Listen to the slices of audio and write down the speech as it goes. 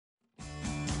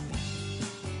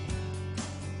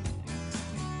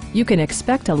You can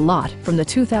expect a lot from the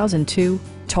 2002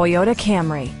 Toyota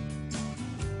Camry.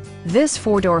 This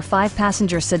four-door,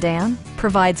 five-passenger sedan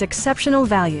provides exceptional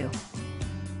value.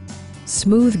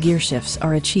 Smooth gear shifts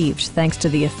are achieved thanks to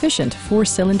the efficient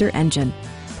four-cylinder engine,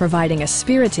 providing a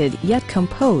spirited yet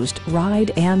composed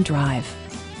ride and drive.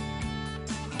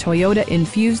 Toyota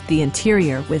infused the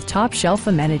interior with top-shelf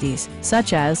amenities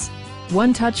such as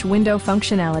one-touch window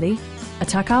functionality, a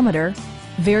tachometer,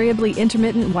 variably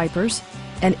intermittent wipers,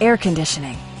 and air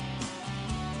conditioning.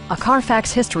 A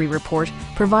Carfax history report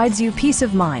provides you peace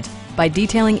of mind by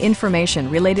detailing information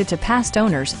related to past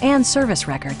owners and service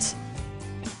records.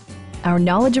 Our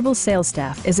knowledgeable sales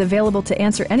staff is available to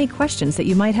answer any questions that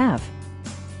you might have.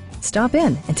 Stop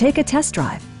in and take a test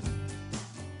drive.